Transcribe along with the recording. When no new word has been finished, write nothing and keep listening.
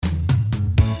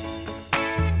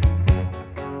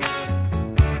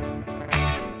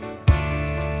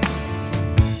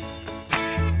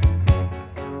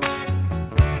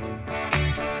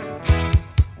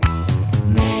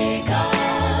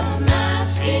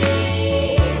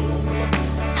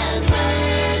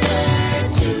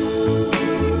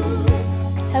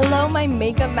my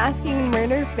Makeup Masking and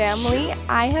Murder family.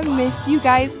 I have missed you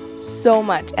guys so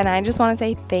much, and I just want to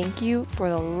say thank you for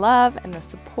the love and the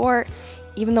support,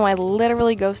 even though I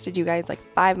literally ghosted you guys like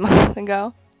 5 months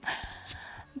ago.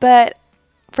 But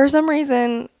for some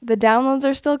reason, the downloads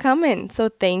are still coming. So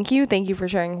thank you. Thank you for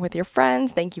sharing with your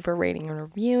friends. Thank you for rating and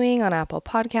reviewing on Apple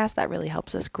Podcasts. That really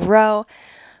helps us grow.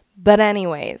 But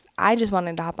anyways, I just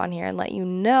wanted to hop on here and let you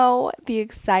know the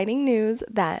exciting news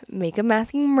that Makeup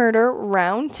Masking Murder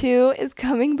Round 2 is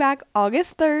coming back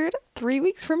August 3rd, 3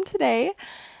 weeks from today.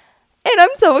 And I'm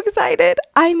so excited.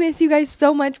 I miss you guys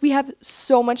so much. We have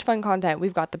so much fun content.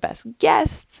 We've got the best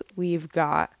guests. We've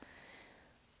got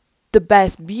the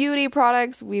best beauty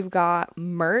products. We've got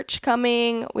merch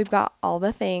coming. We've got all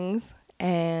the things.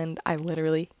 And I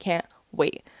literally can't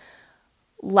wait.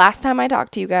 Last time I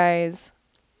talked to you guys,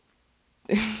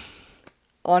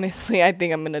 honestly, I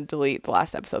think I'm going to delete the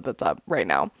last episode that's up right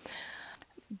now.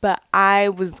 But I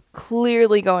was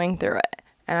clearly going through it.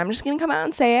 And I'm just going to come out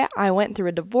and say it. I went through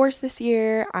a divorce this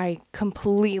year. I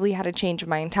completely had a change of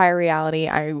my entire reality.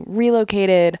 I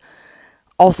relocated.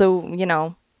 Also,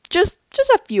 just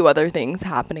a few other things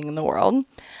happening in the world.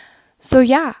 So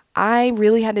yeah, I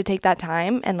really had to take that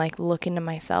time and look into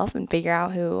myself and figure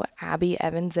out who Abby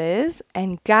Evans is.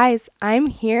 And guys, I'm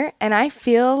here and I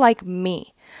feel like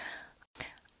me.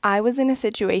 I was in a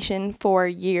situation for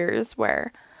years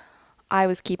where I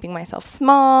was keeping myself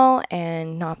small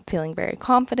and not feeling very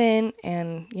confident.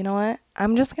 And you know what?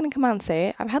 I'm just going to come out and say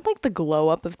it. I've had the glow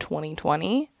up of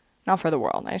 2020. Not for the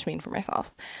world. I just mean for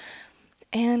myself.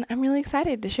 And I'm really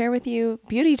excited to share with you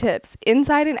beauty tips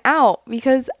inside and out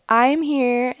because I'm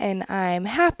here and I'm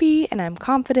happy and I'm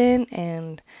confident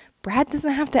and Brad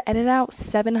doesn't have to edit out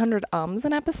 700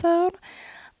 an episode.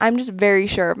 I'm just very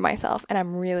sure of myself and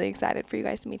I'm really excited for you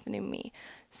guys to meet the new me.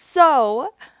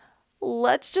 So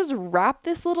let's just wrap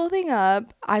this little thing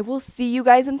up. I will see you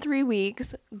guys in 3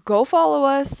 weeks. Go follow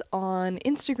us on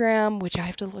Instagram, which I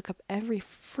have to look up every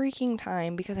freaking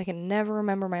time because I can never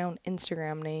remember my own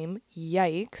Instagram name.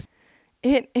 Yikes.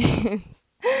 It is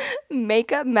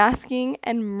Makeup Masking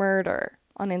and Murder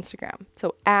on Instagram.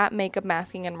 So at Makeup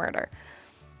Masking and Murder.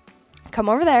 Come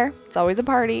over there. It's always a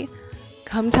party.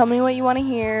 Come tell me what you want to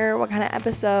hear, what kind of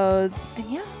episodes. And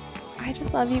yeah, I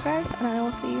just love you guys and I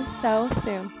will see you so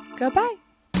soon. Goodbye.